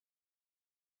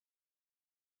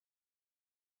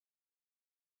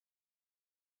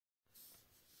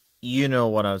You know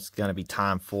what I was going to be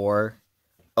time for.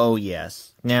 Oh,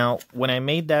 yes. Now, when I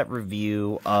made that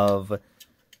review of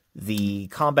the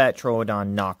Combat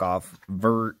Troodon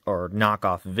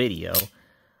knockoff video,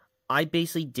 I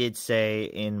basically did say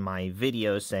in my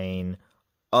video saying,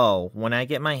 oh, when I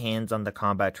get my hands on the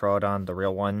Combat Troodon, the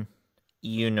real one,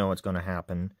 you know what's going to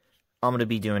happen. I'm going to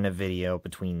be doing a video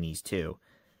between these two.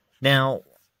 Now,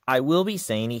 I will be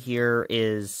saying here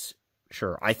is,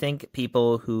 sure, I think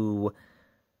people who,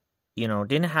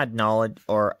 didn't have knowledge,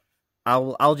 or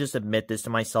I'll just admit this to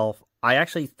myself, I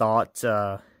actually thought,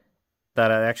 I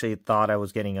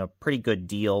was getting a pretty good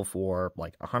deal for,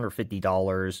 like,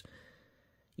 $150,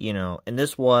 and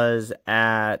this was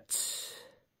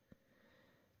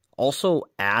also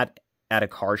at a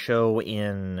car show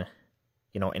in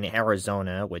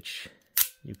Arizona, which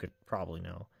you could probably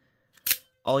know.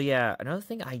 Oh yeah, another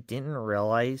thing I didn't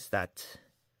realize that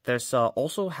there's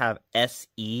also have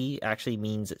SE actually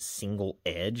means single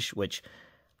edge, which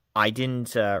I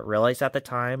didn't realize at the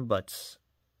time, but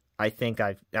I think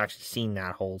I've actually seen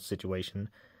that whole situation.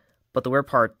 But the weird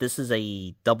part, this is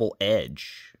a double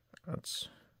edge. That's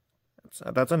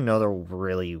another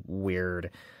really weird,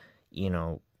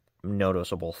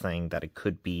 noticeable thing that it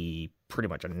could be pretty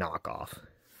much a knockoff.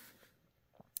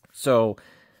 So,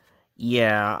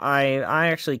 yeah, I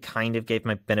actually kind of gave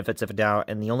my benefits of a doubt,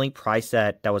 and the only price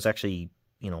that was actually,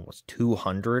 was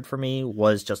 $200 for me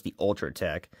was just the Ultra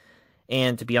Tech.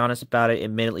 And to be honest about it,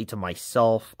 admittedly to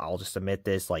myself, I'll just admit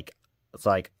this, it's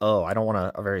like, oh, I don't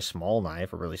want a very small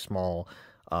knife, a really small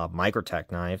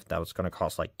microtech knife that was going to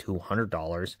cost like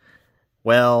 $200.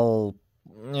 Well,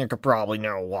 you could probably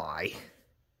know why.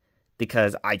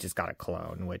 Because I just got a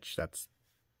clone, which that's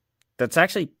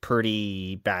actually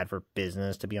pretty bad for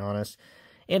business, to be honest.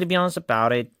 And to be honest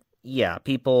about it, yeah,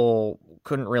 people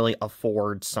couldn't really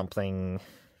afford something,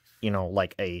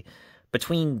 like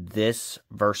between this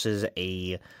versus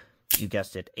you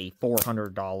guessed it, a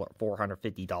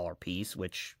 $450 piece,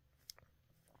 which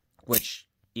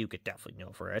you could definitely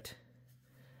know for it.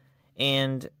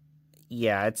 And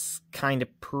yeah, it's kind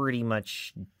of pretty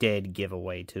much dead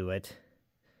giveaway to it.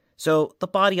 So the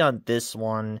body on this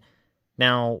one,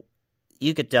 now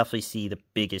you could definitely see the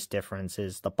biggest difference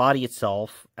is the body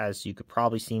itself, as you could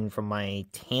probably see from my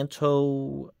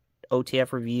Tanto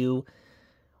OTF review,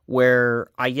 where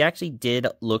I actually did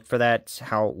look for that,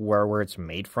 where it's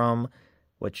made from,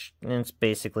 which it's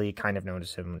basically kind of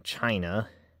noticed in China.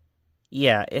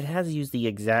 Yeah, it has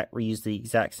reused the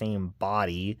exact same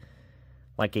body,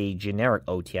 like a generic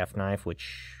OTF knife,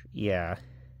 which, yeah,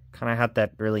 kind of had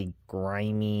that really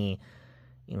grimy,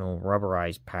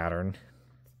 rubberized pattern.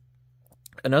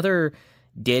 Another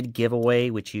dead giveaway,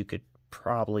 which you could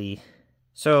probably...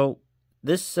 So,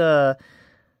 this, as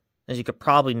you could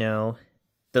probably know,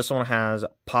 this one has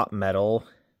pot metal.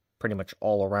 Pretty much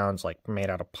all around is, like, made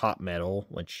out of pot metal,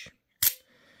 which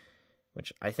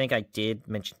I think I did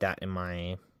mention that in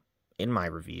my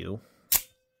review.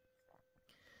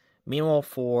 Meanwhile,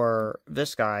 for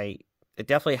this guy, it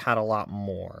definitely had a lot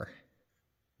more.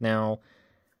 Now,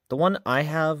 the one I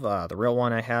have, the real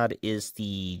one I had, is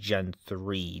the Gen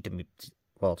 3, to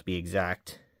be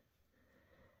exact.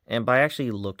 And by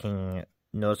actually looking,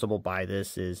 noticeable by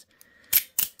this is,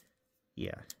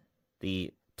 yeah,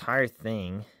 the entire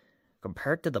thing,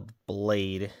 compared to the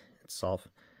blade itself,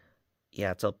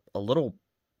 yeah, it's a little,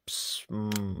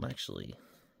 actually,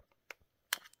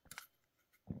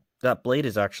 that blade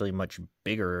is actually much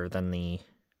bigger than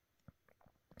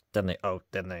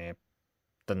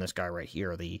this guy right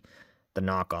here, the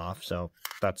knockoff. So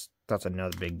that's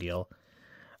another big deal.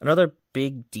 Another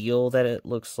big deal that it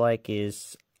looks like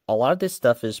is a lot of this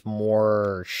stuff is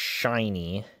more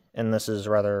shiny, and this is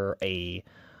rather a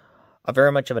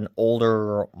very much of an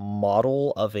older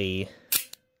model of a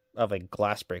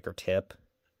glass breaker tip.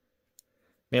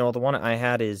 The one I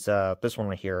had is this one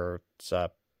right here. It's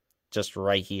just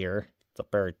right here. It's a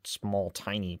very small,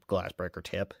 tiny glass breaker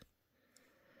tip.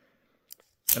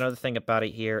 Another thing about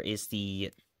it here is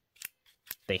the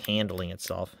handling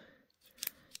itself.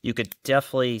 You could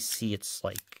definitely see it's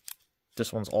like,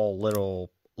 this one's all a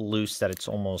little loose, that it's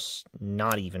almost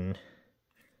not even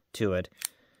to it.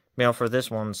 For this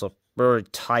one, it's a very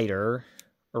tighter,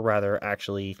 or rather,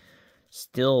 actually,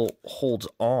 still holds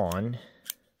on.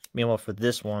 Meanwhile, for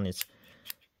this one, it's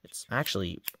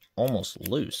actually almost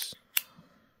loose.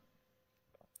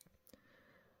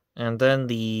 And then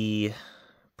the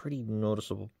pretty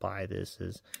noticeable by this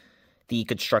is the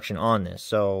construction on this.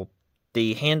 So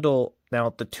the handle, now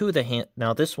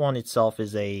this one itself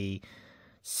is a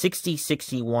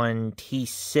 6061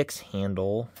 T6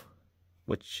 handle,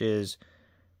 which is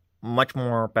much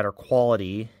more better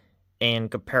quality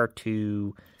And compared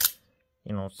to,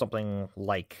 something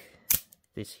like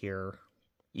this here,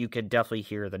 you can definitely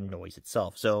hear the noise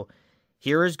itself. So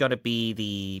here is going to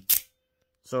be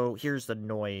here's the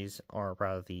noise, or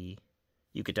rather you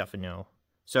could definitely know.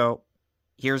 So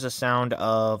here's a sound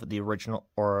of the original,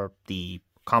 or the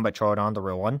combat troodon, the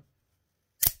real one.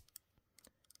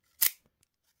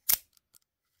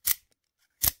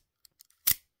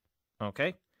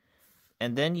 Okay.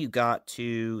 And then you got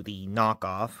to the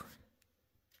knockoff.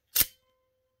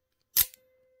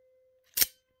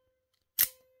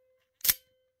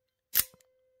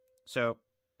 So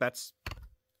that's,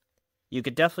 you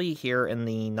could definitely hear in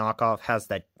the knockoff has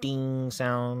that ding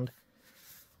sound,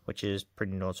 which is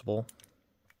pretty noticeable.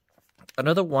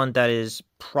 Another one that is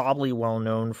probably well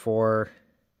known for,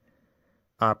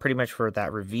 pretty much for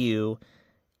that review,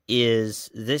 is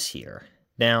this here.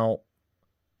 Now,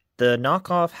 the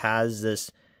knockoff has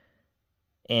this,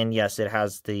 and yes, it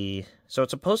has the, so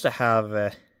it's supposed to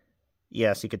have,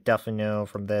 yes, you could definitely know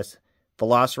from this,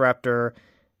 Velociraptor.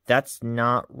 That's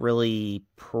not really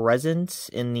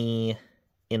present in the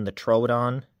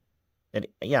troodon.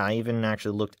 Yeah, I even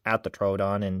actually looked at the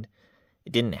troodon, and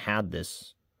it didn't have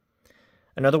this.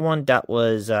 Another one that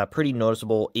was pretty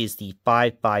noticeable is the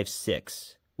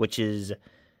 5.56, which is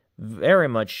very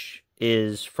much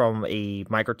is from a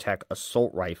microtech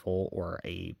assault rifle, or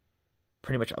a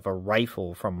pretty much of a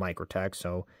rifle from microtech.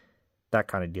 So that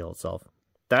kind of deal itself.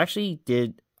 That actually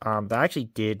did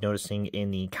noticing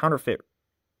in the counterfeit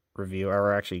review,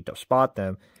 or actually to spot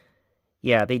them.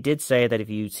 Yeah, they did say that if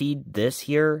you see this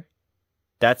here,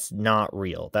 that's not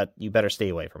real. That you better stay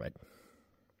away from it.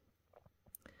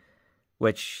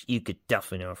 Which you could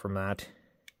definitely know from that.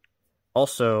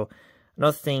 Also,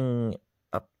 another thing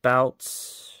about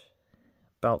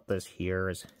this here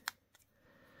is,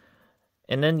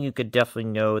 and then you could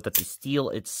definitely know that the steel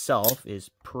itself is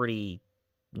pretty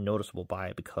noticeable by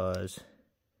it, because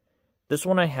this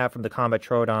one I have from the Combat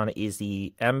Troodon is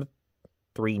the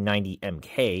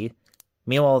M390MK.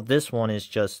 Meanwhile, this one is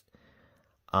just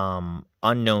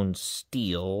unknown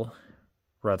steel,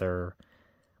 rather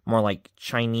more like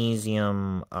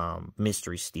Chinesium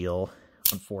mystery steel,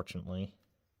 unfortunately.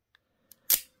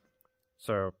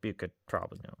 So you could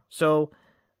probably know. So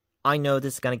I know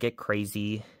this is going to get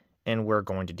crazy, and we're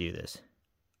going to do this.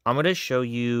 I'm going to show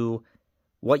you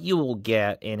what you will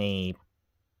get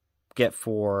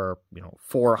for,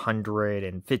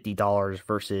 $450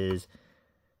 versus,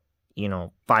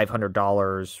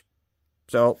 $500.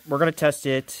 So we're going to test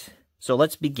it. So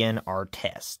let's begin our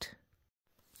test.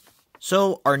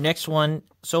 So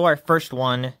our first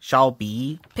one shall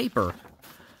be paper.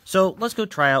 So let's go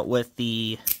try out with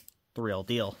the real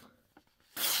deal.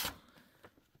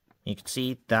 You can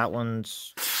see that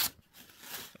one's,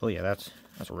 oh yeah, that's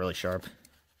really sharp.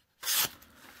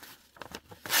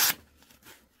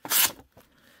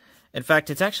 In fact,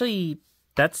 it's actually,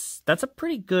 that's a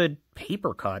pretty good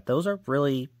paper cut. Those are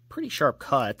really pretty sharp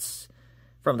cuts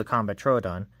from the Combat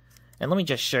Troodon. And let me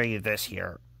just show you this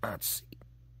here. Let's see.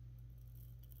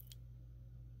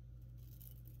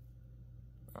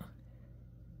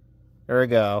 There we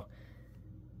go.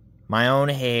 My own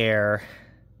hair.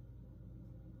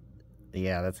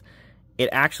 Yeah, it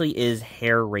actually is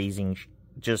hair raising,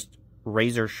 just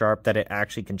razor sharp, that it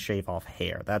actually can shave off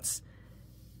hair. That's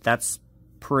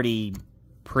pretty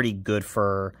good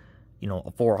for, a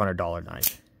 $400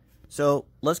 knife. So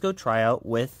let's go try out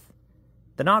with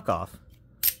the knockoff.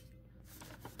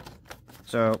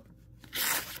 So,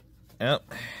 yep.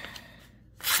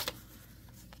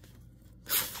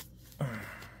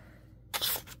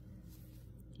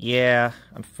 Yeah,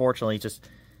 unfortunately, just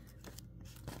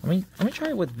let me try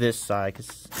it with this side,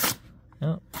 cause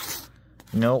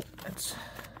nope, it's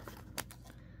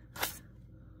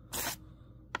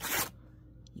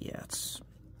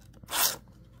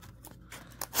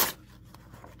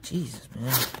Jesus,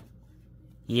 man.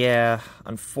 Yeah,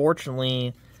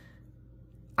 unfortunately,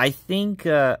 I think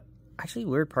actually,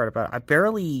 weird part about it, I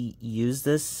barely used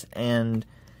this, and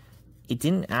it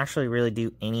didn't actually really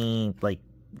do any,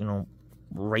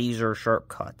 razor sharp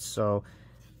cuts. So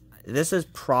this is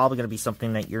probably going to be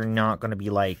something that you're not going to be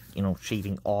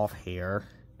shaving off hair.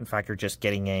 In fact, you're just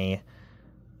getting a,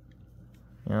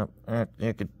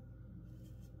 it could,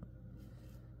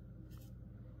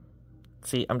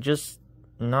 see, I'm just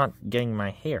not getting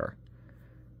my hair.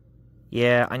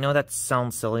 Yeah, I know that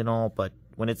sounds silly and all, but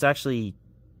when it's actually,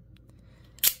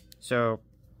 so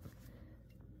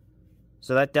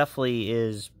that definitely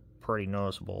is pretty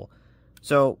noticeable.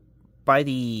 So by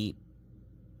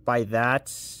that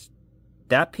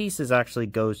piece is actually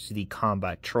goes to the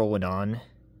Combat Troodon,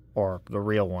 or the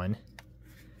real one.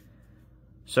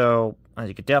 So, as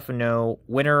you could definitely know,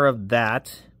 winner of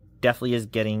that definitely is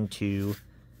getting to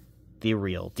the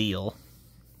real deal.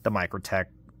 The microtech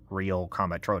real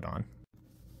combat troodon.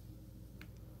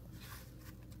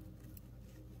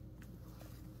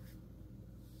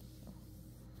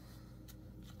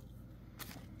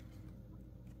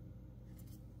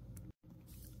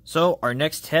 So, our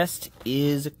next test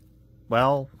is,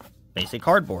 well, basic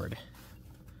cardboard.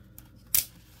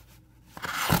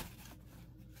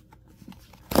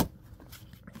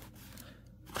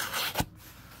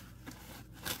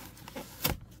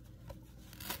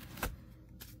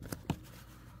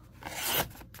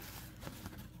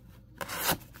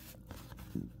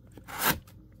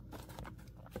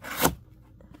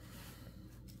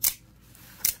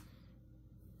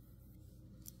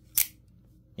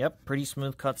 Yep, pretty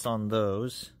smooth cuts on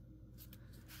those.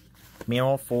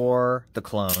 Meanwhile, for the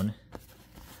clone,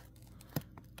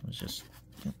 let's just...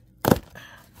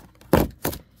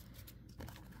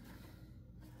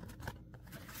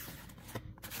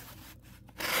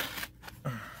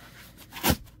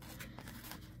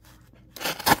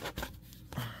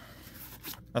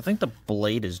 I think the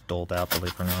blade is dulled out,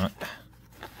 believe it or not.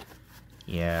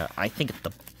 Yeah, I think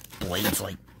the blade's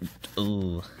like...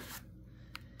 Ooh.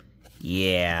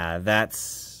 Yeah,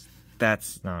 that's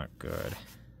not good.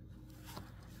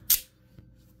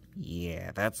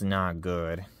 Yeah, that's not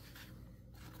good.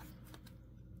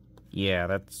 Yeah,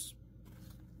 that's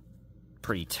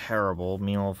pretty terrible.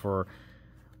 Meanwhile, for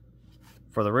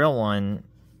the real one,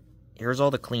 here's all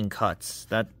the clean cuts.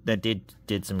 That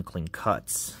did some clean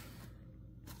cuts.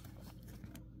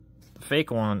 The fake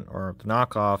one, or the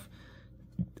knockoff,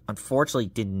 unfortunately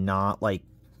did not, like,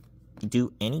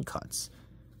 do any cuts.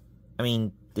 I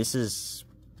mean, this is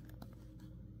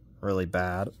really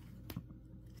bad.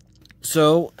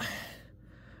 So,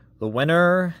 the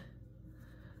winner,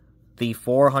 the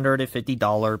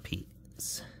 $450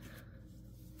 piece.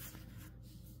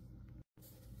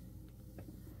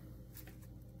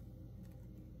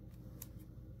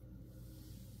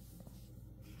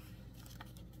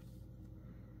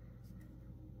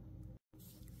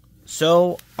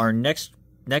 So, our next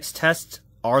test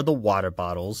are the water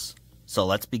bottles. So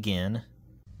let's begin.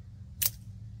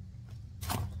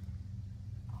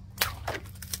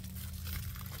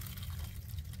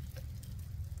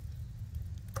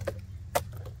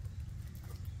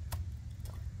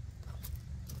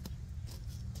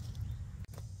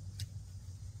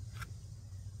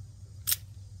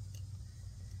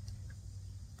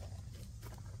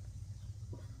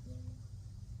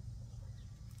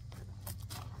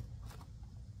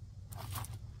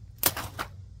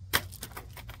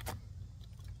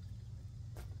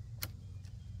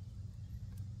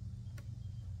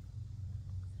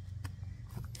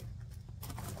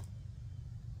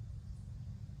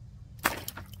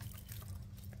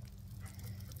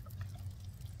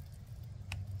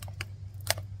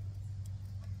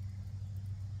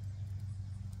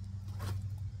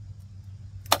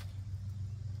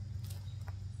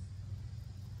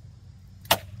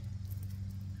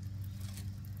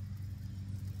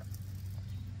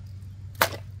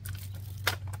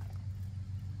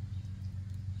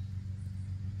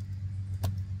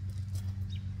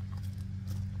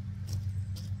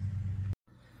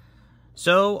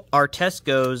 So our test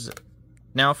goes,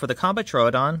 now for the combat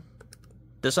troodon,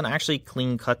 this one actually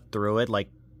clean cut through it like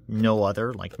no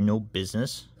other, like no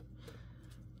business.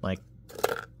 Like,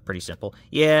 pretty simple.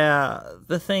 Yeah,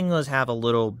 the thing was have a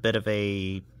little bit of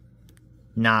a,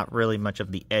 not really much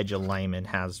of the edge alignment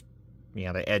has,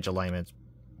 yeah, the edge alignment's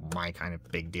my kind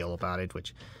of big deal about it,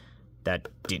 which that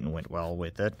didn't went well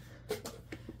with it.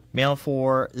 Mail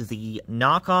for the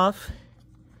knockoff.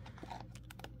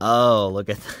 Oh, look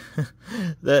at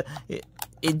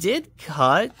it did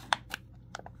cut,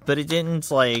 but it didn't,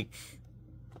 like,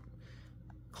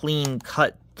 clean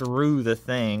cut through the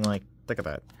thing. Like, look at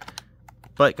that.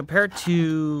 But compared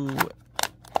to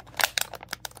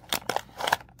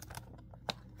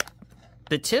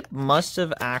the tip must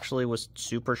have actually was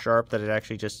super sharp, that it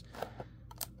actually just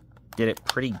did it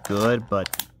pretty good,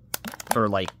 but for,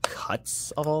 like, cuts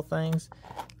of all things,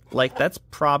 like, that's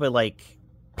probably, like,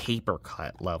 paper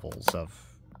cut levels of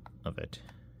it.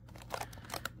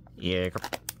 Yeah,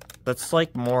 that's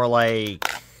like more like,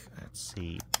 let's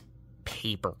see,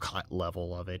 paper cut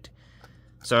level of it.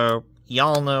 So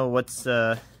y'all know what's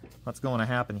going to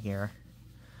happen here.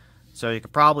 So you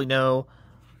could probably know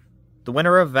the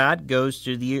winner of that goes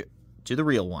to the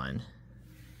real one.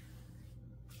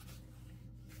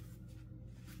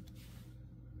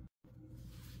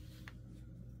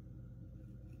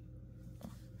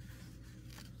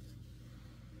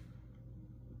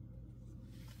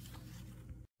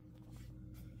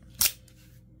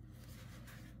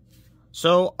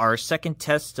 So our second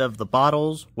test of the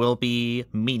bottles will be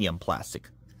medium plastic.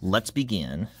 Let's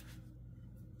begin.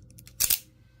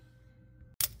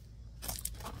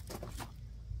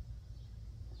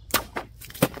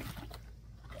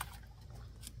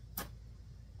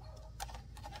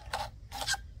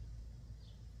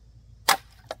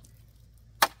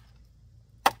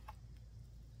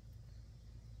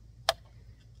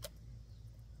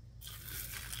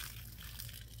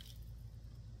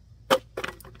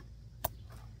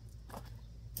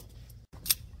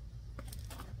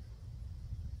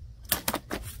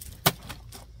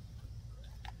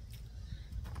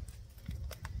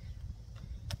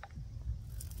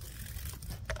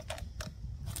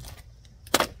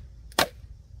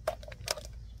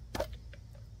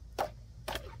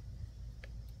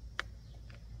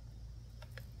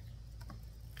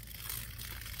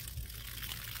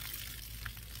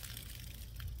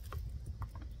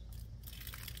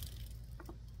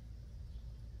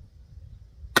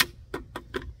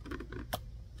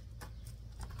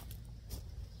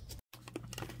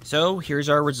 So here's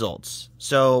our results.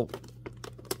 So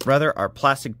rather our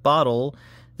plastic bottle,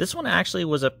 this one actually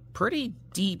was a pretty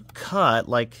deep cut.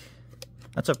 Like,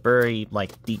 that's a very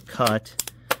deep cut.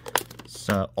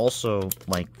 So also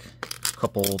like a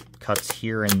couple cuts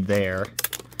here and there.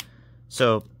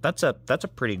 So that's a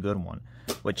pretty good one.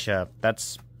 Which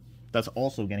that's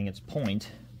also getting its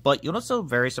point. But you know what's so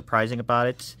very surprising about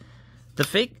it? The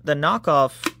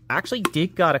knockoff actually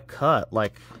did got a cut.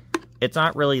 Like, it's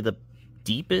not really the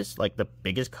deepest, like the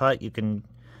biggest cut you can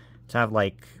have,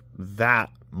 like that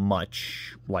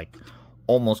much, like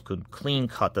almost could clean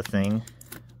cut the thing.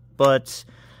 But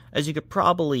as you could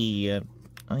probably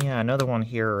oh yeah, another one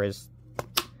here is,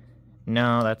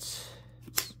 no,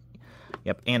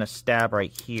 yep, and a stab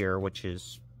right here, which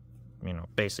is, you know,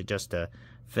 basically just to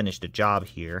finish the job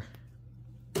here.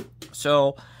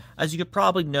 So as you could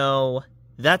probably know,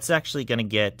 that's actually gonna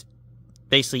get,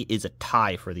 basically is a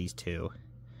tie for these two.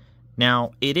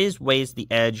 Now, it is weighs the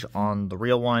edge on the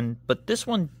real one, but this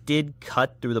one did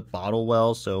cut through the bottle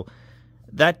well, so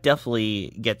that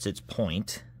definitely gets its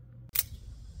point.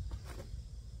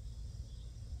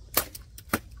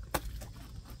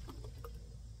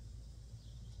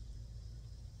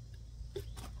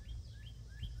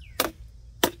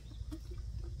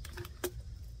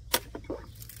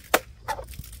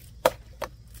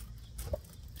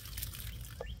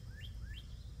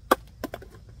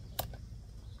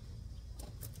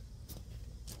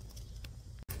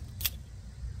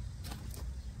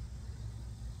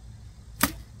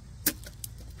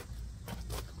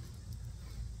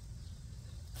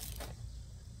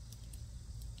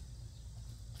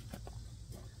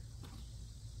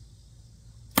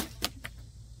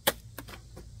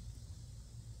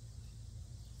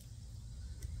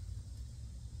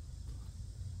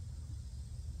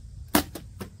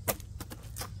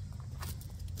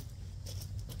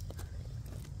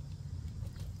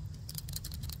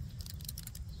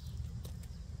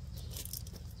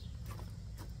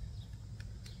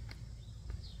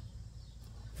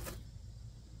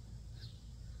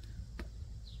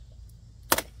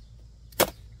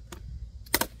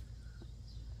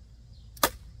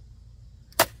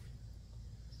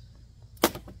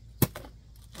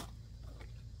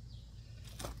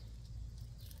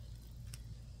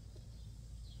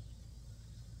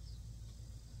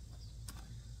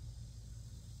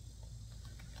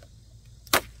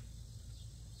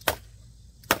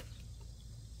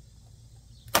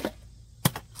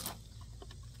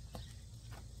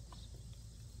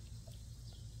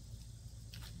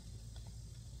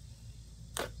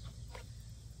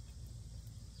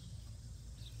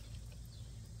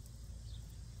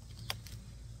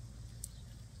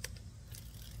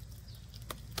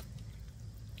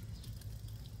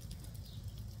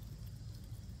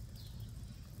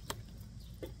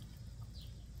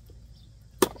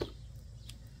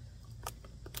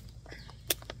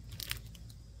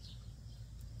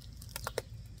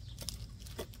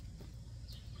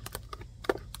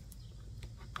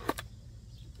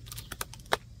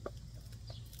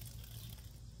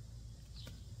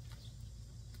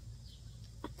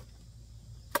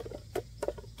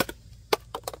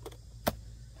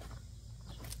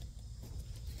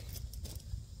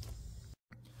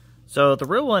 So the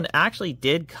real one actually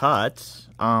did cut.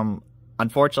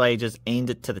 Unfortunately, I just aimed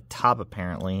it to the top,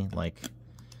 apparently. Like,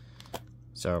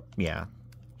 so yeah,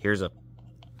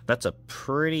 that's a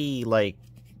pretty, like,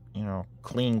 you know,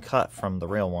 clean cut from the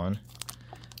real one.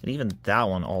 And even that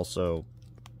one also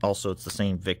it's the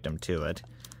same victim to it,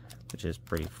 which is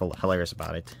pretty hilarious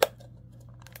about it.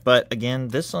 But again,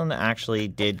 this one actually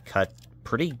did cut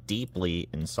pretty deeply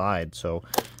inside, so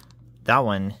that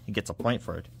one, it gets a point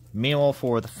for it. Meanwhile,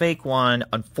 for the fake one,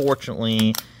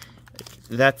 unfortunately,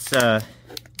 that's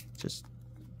just,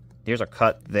 there's a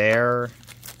cut there.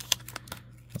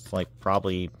 It's like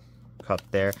probably cut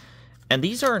there. And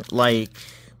these aren't like,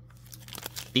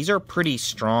 these are pretty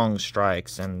strong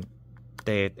strikes, and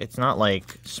it's not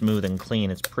like smooth and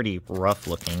clean. It's pretty rough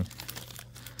looking.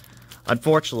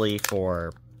 Unfortunately,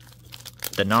 for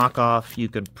the knockoff, you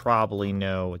could probably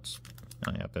know it's,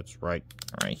 oh yeah, that's right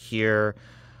here.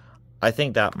 I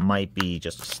think that might be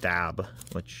just a stab,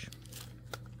 which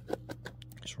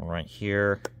is right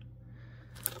here.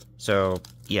 So,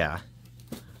 yeah.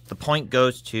 The point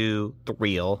goes to the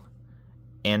reel.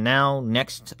 And now,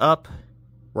 next up,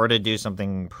 we're going to do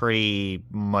something pretty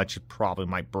much probably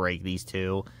might break these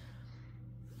two.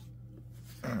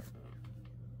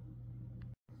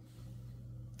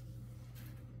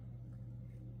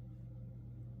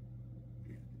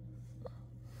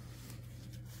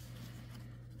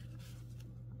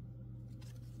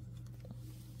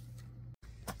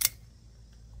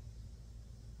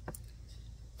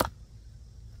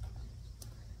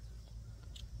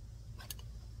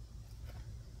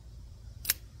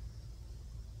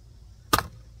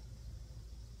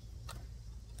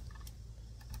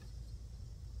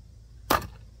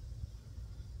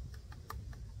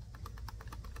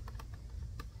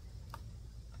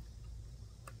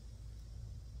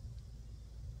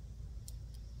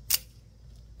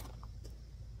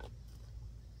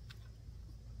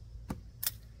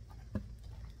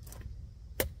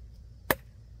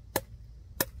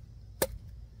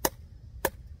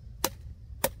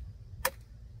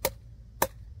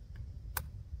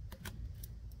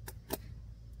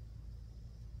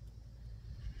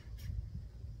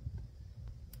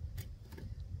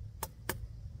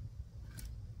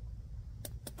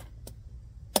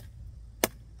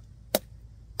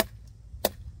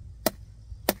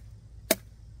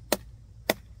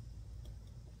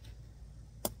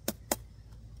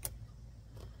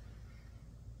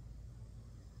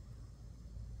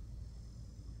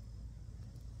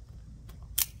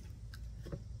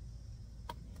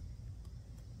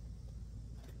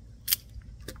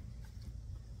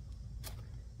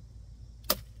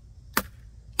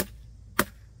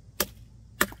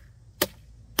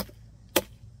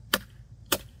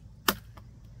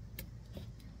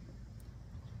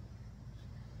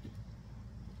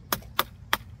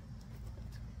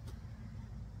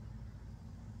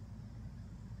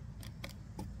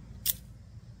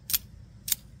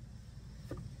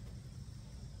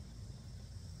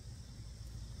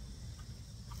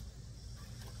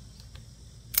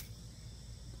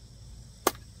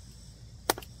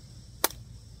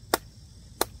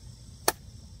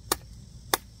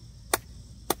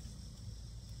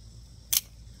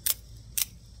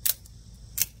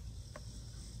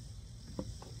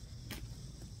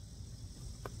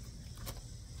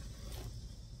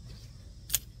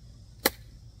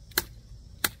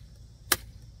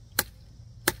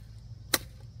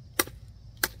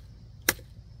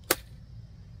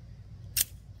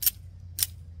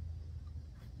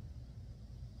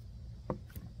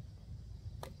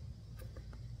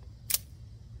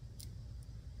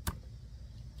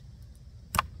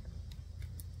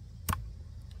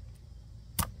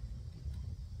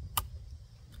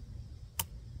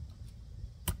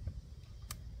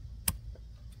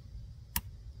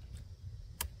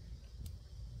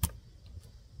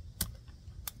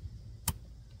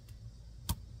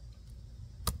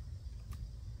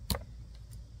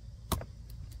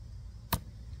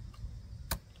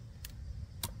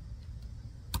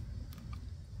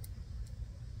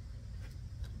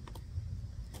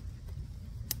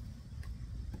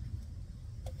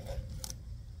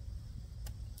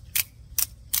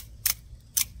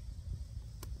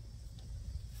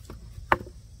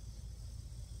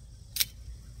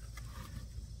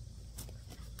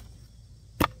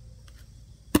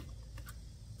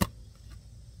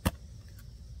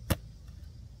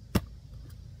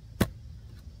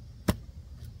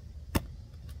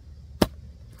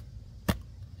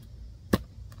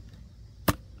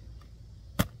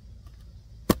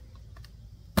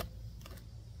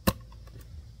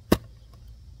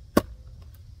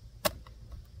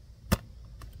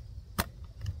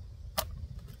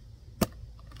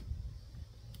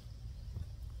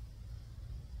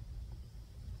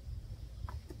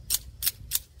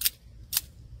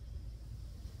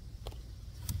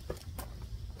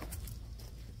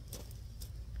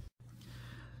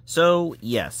 So,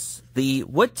 yes, the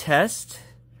wood test,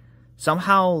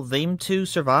 somehow them two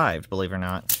survived, believe it or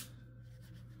not.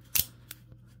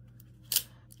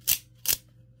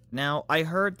 Now, I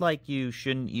heard, like, you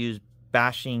shouldn't use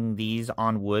bashing these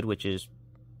on wood, which is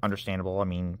understandable. I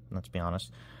mean, let's be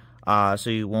honest. So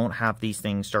you won't have these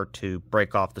things start to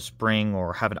break off the spring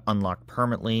or have it unlocked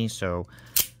permanently. So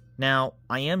now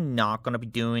I am not going to be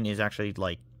doing is actually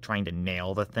like trying to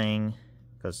nail the thing,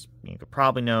 because you could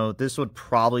probably know this would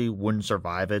probably wouldn't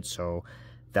survive it. So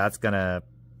that's gonna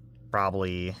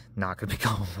probably not gonna be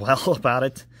going well about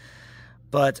it.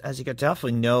 But as you could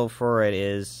definitely know for it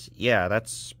is, yeah,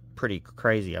 that's pretty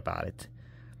crazy about it.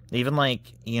 Even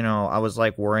like, you know, I was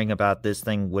like worrying about this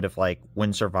thing would have like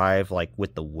wouldn't survive like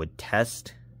with the wood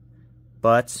test.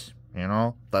 But, you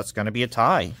know, that's gonna be a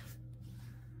tie.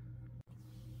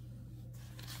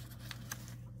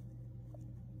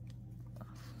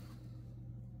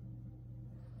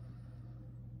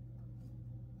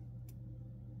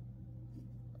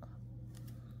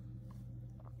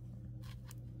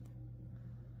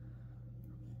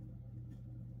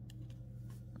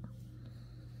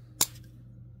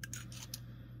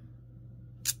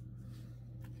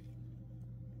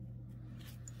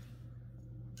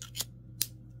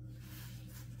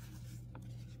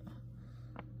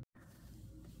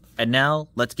 And now,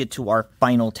 let's get to our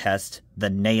final test, the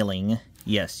nailing.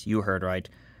 Yes, you heard right.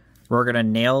 We're going to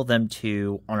nail them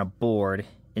two on a board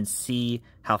and see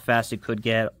how fast it could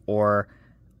get or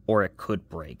it could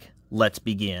break. Let's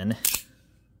begin.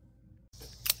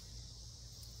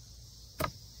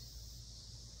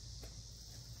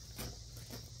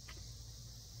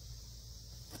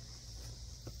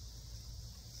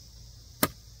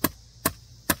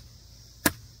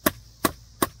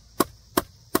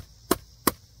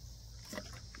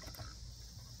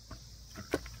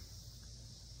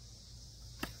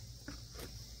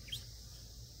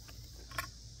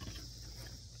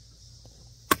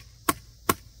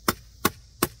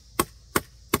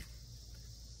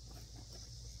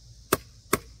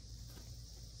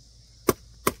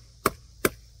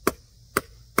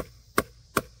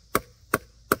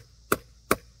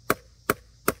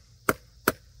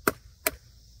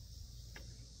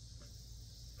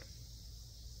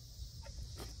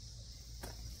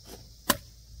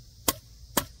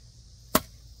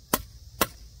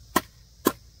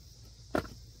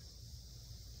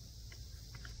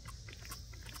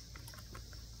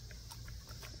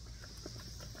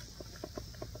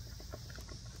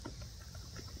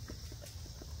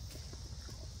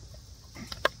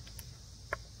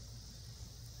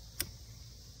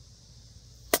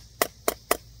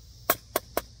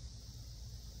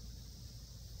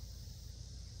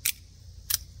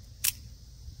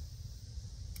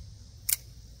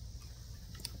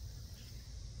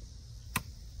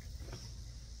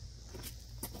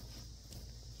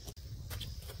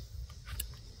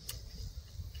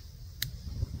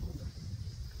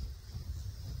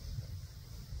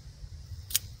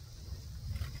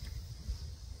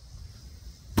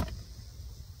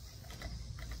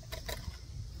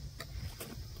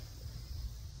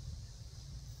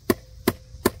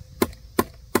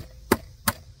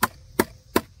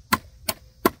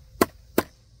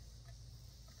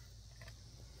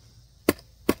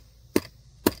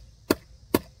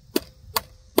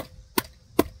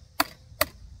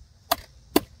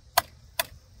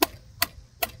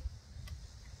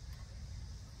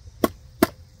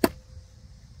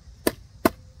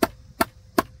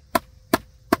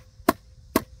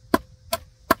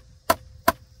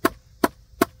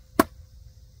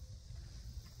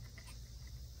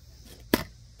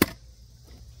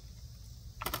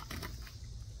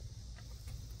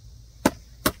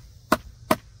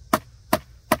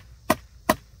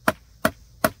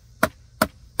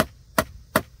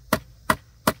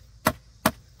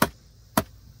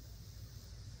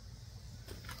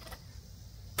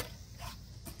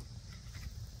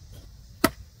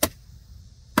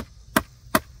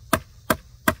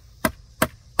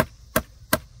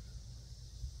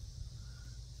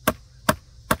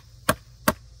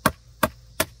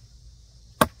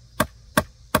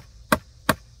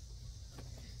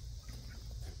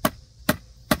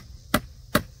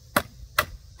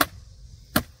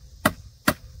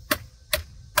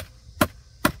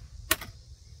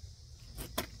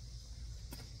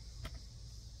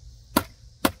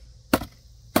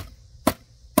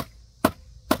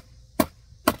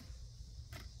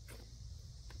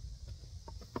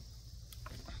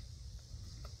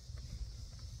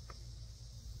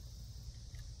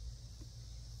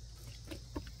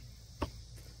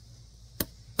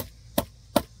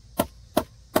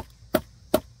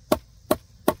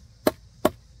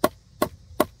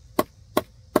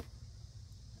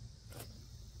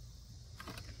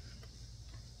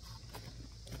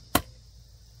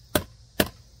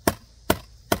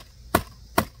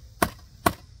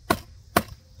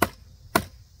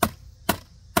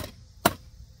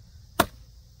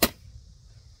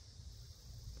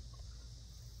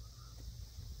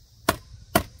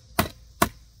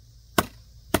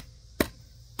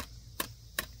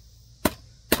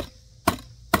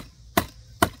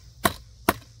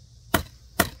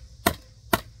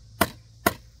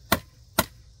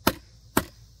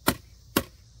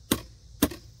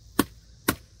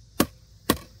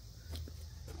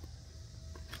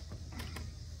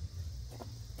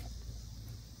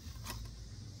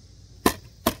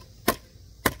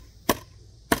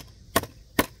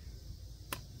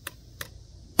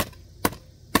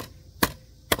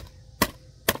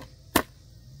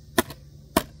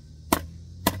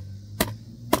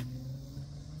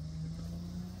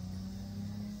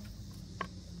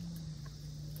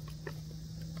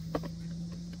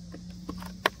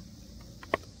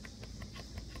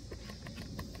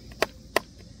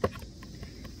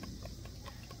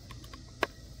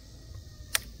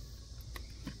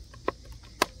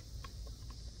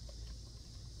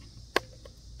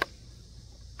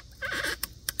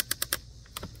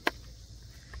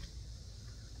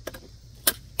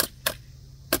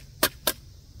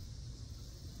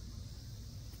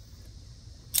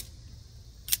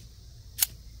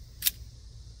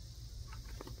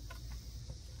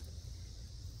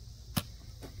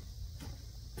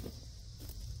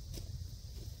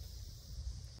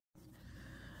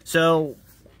 So,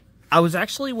 I was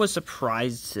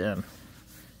surprised.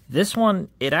 This one,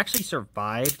 it actually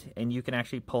survived, and you can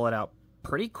actually pull it out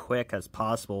pretty quick as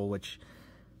possible, which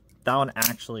that one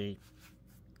actually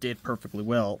did perfectly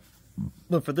well.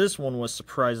 But for this one, what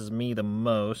surprises me the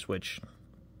most, which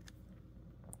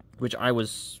I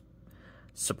was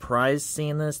surprised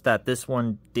seeing that this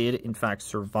one did in fact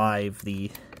survive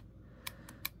the,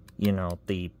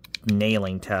 the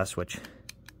nailing test, which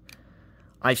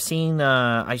I've seen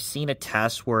a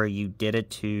test where you did it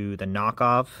to the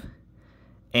knockoff,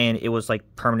 and it was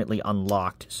like permanently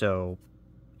unlocked. So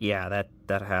yeah,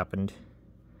 that happened.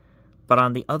 But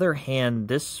on the other hand,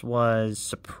 this was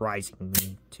surprising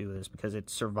me to this because it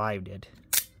survived it.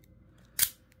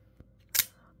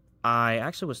 I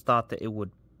actually was thought that it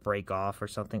would break off or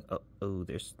something. You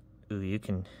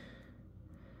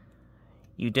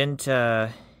didn't,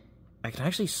 I can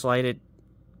actually slide it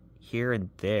here and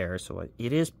there, so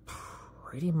it is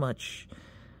pretty much,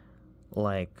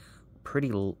 like,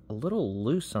 a little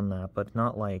loose on that, but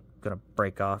not, like, gonna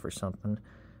break off or something.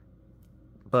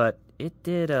 But it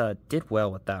did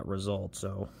well with that result,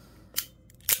 so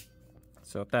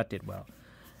that did well.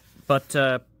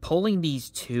 But, pulling these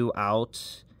two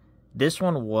out, this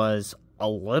one was a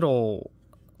little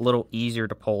easier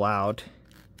to pull out,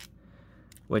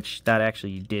 which that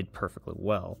actually did perfectly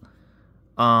well.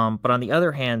 But on the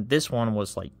other hand, this one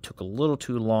was took a little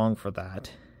too long for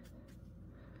that.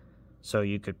 So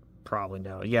you could probably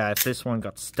know. Yeah, if this one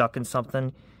got stuck in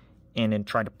something and then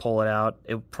tried to pull it out,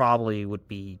 it probably would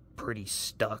be pretty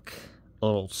stuck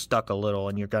a little,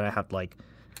 and you're gonna have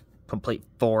complete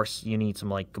force. You need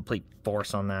some complete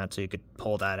force on that so you could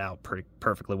pull that out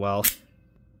perfectly well.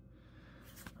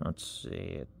 Let's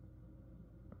see.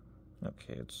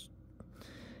 Okay, it's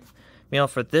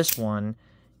for this one,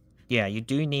 yeah, you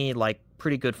do need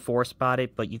pretty good force about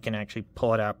it, but you can actually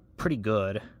pull it out pretty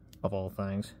good, of all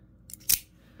things.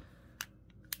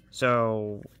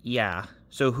 So yeah,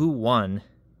 so who won?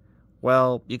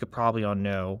 Well, you could probably all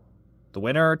know. The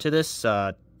winner to this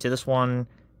one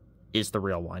is the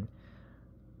real one.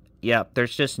 Yeah,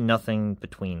 there's just nothing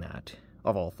between that,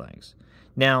 of all things.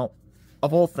 Now,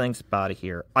 of all things about it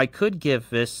here, I could give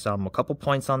this a couple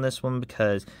points on this one,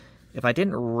 because if I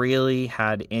didn't really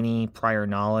had any prior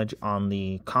knowledge on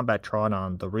the combat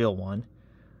troodon, the real one,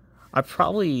 I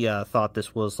probably thought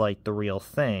this was the real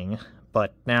thing.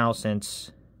 But now,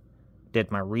 since I did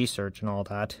my research and all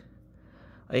that,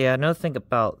 yeah, another thing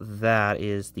about that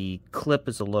is the clip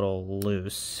is a little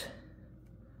loose.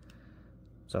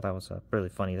 So that was a really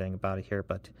funny thing about it here.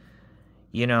 But,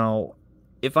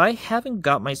 if I haven't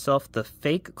got myself the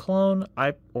fake clone,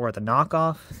 or the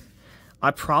knockoff, I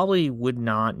probably would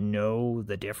not know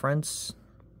the difference.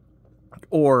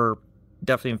 Or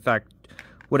definitely, in fact,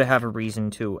 would have a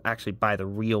reason to actually buy the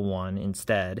real one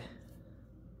instead.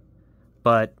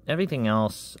 But everything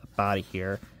else about it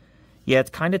here, yeah, it's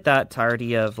kind of that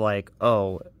idea of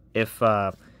if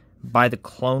buy the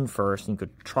clone first and you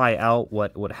could try out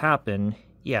what would happen,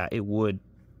 yeah, it would,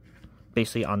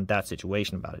 basically on that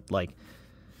situation about it.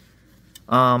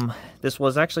 This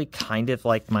was actually kind of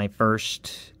my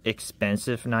first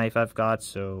expensive knife I've got,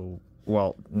 so,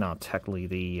 well, not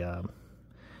technically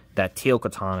that teal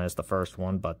katana is the first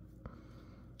one, but,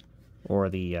 or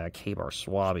the K-bar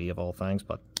Swabby of all things,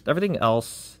 but everything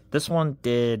else, this one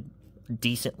did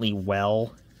decently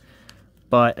well.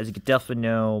 But as you can definitely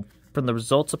know from the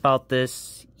results about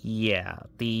this, yeah,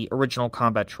 the original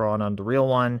combat troodon, the real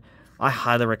one, I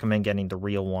highly recommend getting the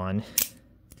real one,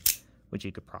 which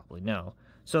you could probably know.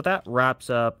 So that wraps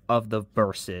up of the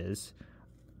verses.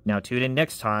 Now tune in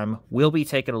next time, we'll be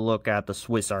taking a look at the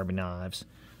Swiss Army knives.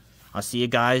 I'll see you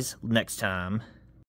guys next time.